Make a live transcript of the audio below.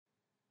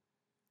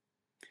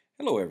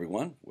Hello,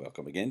 everyone.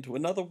 Welcome again to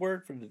another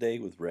word for today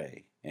with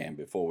Ray. And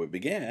before we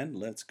begin,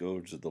 let's go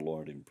to the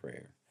Lord in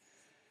prayer.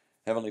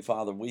 Heavenly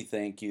Father, we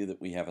thank you that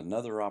we have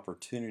another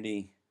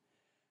opportunity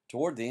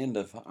toward the end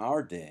of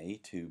our day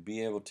to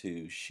be able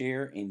to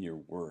share in your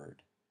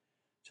word,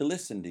 to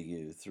listen to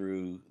you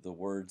through the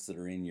words that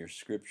are in your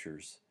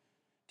scriptures,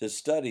 to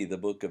study the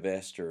book of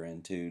Esther,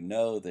 and to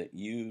know that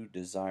you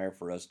desire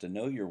for us to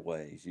know your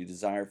ways. You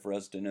desire for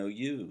us to know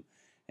you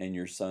and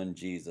your Son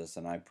Jesus.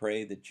 And I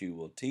pray that you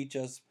will teach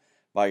us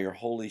by your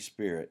Holy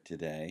Spirit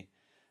today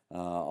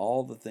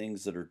all the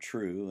things that are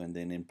true, and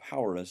then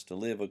empower us to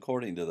live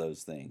according to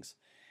those things.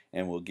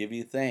 And we'll give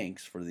you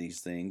thanks for these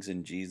things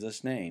in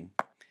Jesus' name.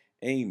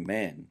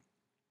 Amen.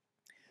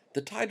 The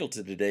title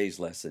to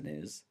today's lesson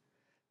is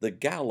The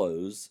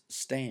Gallows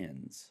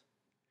Stands.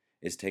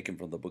 It's taken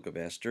from the book of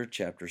Esther,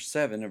 chapter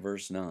 7 and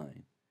verse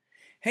 9.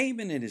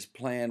 Haman and his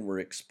plan were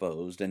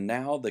exposed, and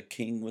now the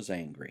king was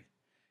angry.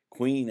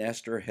 Queen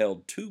Esther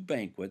held two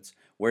banquets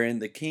wherein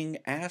the king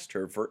asked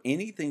her for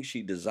anything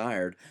she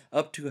desired,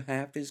 up to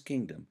half his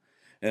kingdom,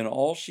 and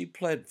all she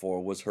pled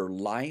for was her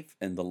life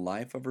and the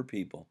life of her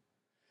people.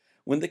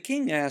 When the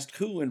king asked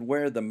who and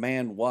where the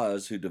man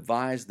was who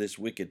devised this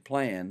wicked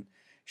plan,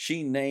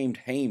 she named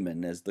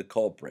Haman as the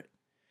culprit.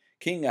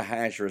 King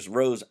Ahasuerus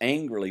rose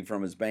angrily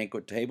from his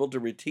banquet table to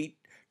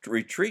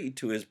retreat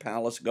to his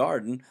palace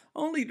garden,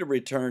 only to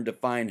return to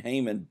find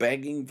Haman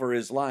begging for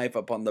his life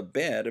upon the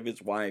bed of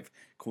his wife,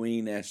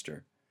 Queen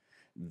Esther.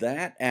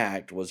 That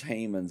act was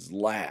Haman's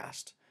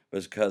last,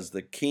 because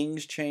the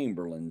king's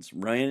chamberlains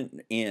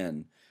ran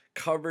in,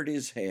 covered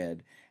his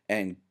head,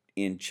 and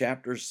in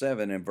chapter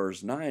 7 and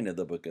verse 9 of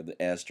the book of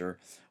Esther,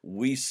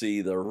 we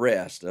see the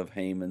rest of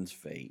Haman's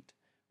fate.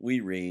 We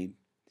read,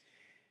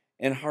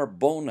 And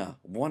Harbona,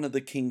 one of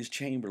the king's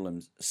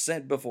chamberlains,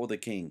 said before the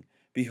king,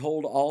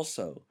 Behold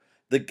also,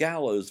 the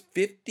gallows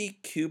 50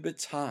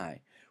 cubits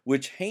high,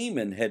 which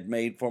Haman had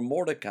made for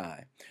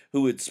Mordecai,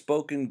 who had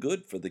spoken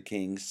good for the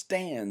king,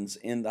 stands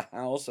in the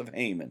house of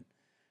Haman.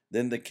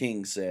 Then the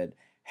king said,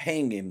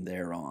 Hang him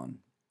thereon.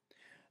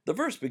 The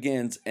verse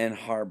begins, And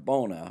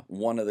Harbona,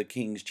 one of the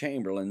king's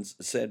chamberlains,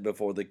 said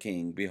before the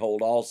king,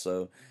 Behold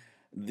also,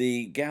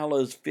 the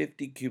gallows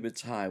 50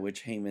 cubits high,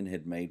 which Haman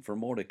had made for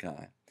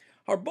Mordecai.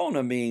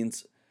 Harbona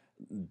means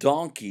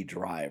donkey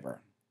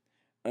driver,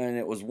 and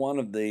he was one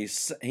of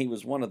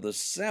the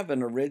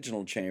 7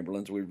 original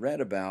chamberlains we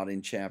read about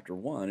in chapter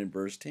 1 in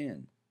verse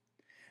 10.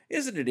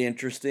 Isn't it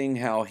interesting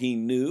how he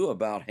knew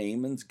about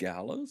Haman's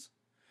gallows?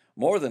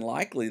 More than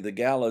likely the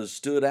gallows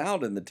stood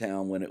out in the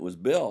town when it was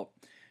built,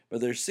 but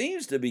there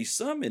seems to be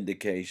some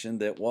indication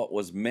that what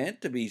was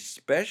meant to be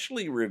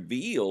specially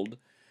revealed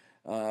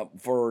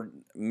for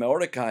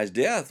Mordecai's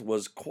death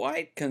was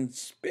quite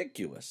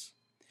conspicuous.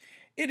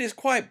 It is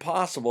quite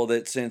possible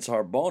that since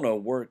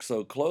Harbona worked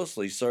so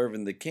closely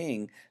serving the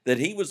king, that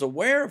he was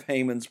aware of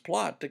Haman's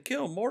plot to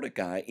kill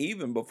Mordecai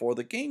even before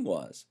the king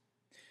was.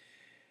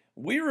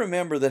 We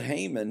remember that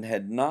Haman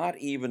had not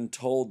even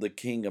told the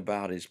king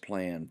about his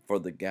plan for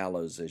the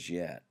gallows as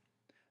yet.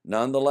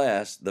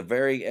 Nonetheless, the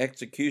very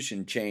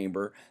execution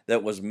chamber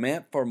that was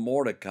meant for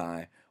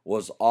Mordecai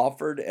was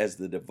offered as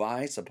the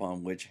device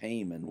upon which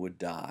Haman would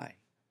die.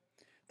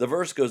 The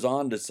verse goes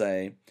on to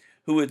say,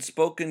 Who had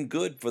spoken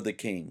good for the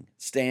king,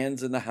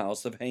 stands in the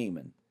house of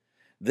Haman.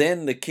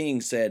 Then the king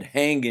said,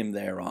 Hang him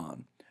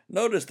thereon.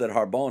 Notice that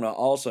Harbona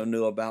also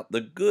knew about the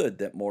good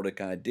that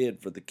Mordecai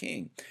did for the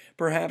king.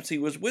 Perhaps he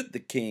was with the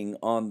king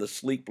on the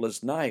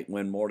sleepless night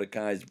when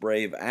Mordecai's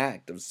brave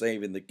act of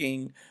saving the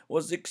king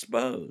was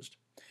exposed.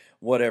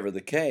 Whatever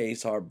the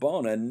case,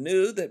 Harbona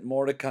knew that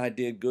Mordecai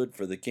did good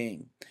for the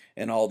king.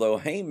 And although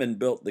Haman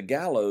built the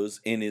gallows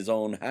in his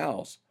own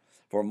house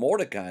for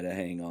Mordecai to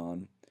hang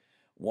on,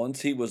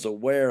 once he was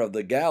aware of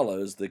the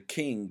gallows, the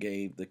king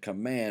gave the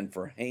command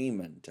for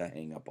Haman to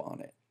hang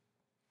upon it.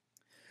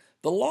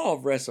 The law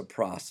of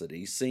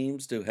reciprocity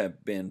seems to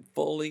have been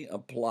fully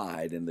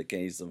applied in the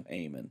case of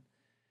Haman.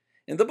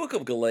 In the book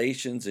of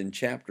Galatians, in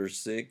chapter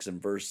 6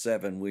 and verse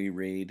 7, we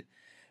read,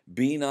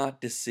 Be not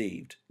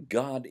deceived,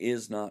 God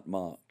is not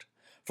mocked.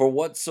 For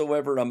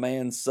whatsoever a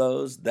man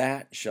sows,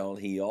 that shall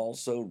he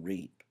also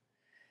reap.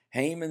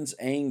 Haman's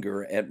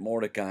anger at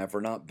Mordecai for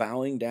not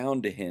bowing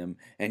down to him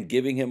and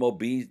giving him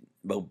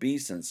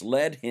obeisance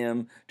led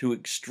him to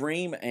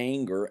extreme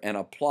anger and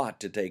a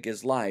plot to take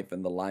his life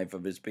and the life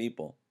of his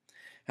people.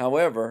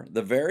 However,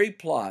 the very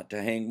plot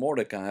to hang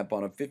Mordecai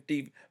upon a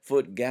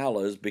 50-foot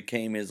gallows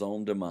became his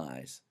own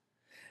demise.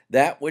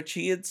 That which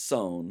he had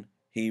sown,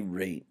 he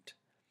reaped.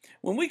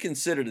 When we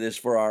consider this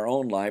for our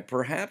own life,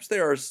 perhaps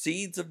there are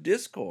seeds of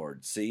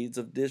discord, seeds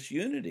of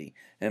disunity,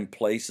 and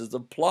places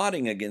of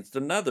plotting against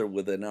another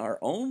within our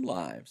own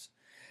lives.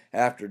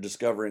 After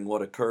discovering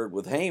what occurred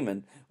with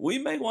Haman, we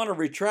may want to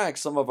retract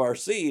some of our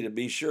seed and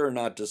be sure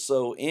not to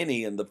sow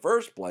any in the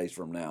first place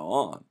from now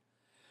on.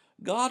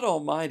 God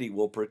Almighty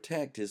will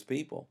protect his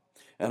people.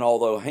 And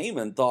although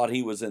Haman thought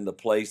he was in the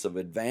place of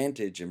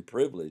advantage and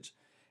privilege,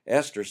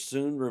 Esther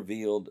soon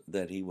revealed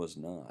that he was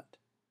not.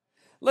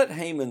 Let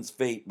Haman's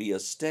fate be a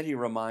steady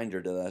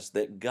reminder to us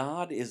that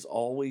God is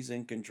always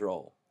in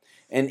control.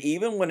 And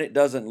even when it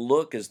doesn't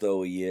look as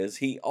though he is,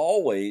 he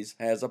always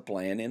has a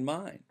plan in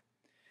mind.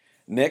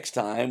 Next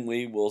time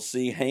we will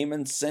see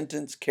Haman's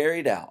sentence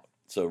carried out.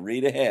 So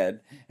read ahead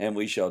and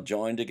we shall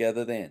join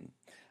together then.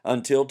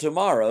 Until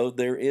tomorrow,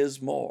 there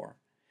is more.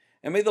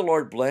 And may the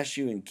Lord bless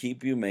you and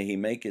keep you. May he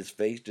make his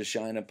face to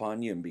shine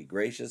upon you and be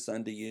gracious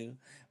unto you.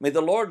 May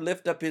the Lord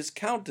lift up his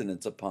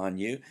countenance upon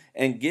you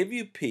and give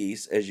you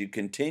peace as you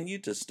continue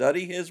to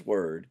study his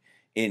word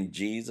in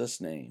Jesus'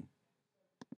 name.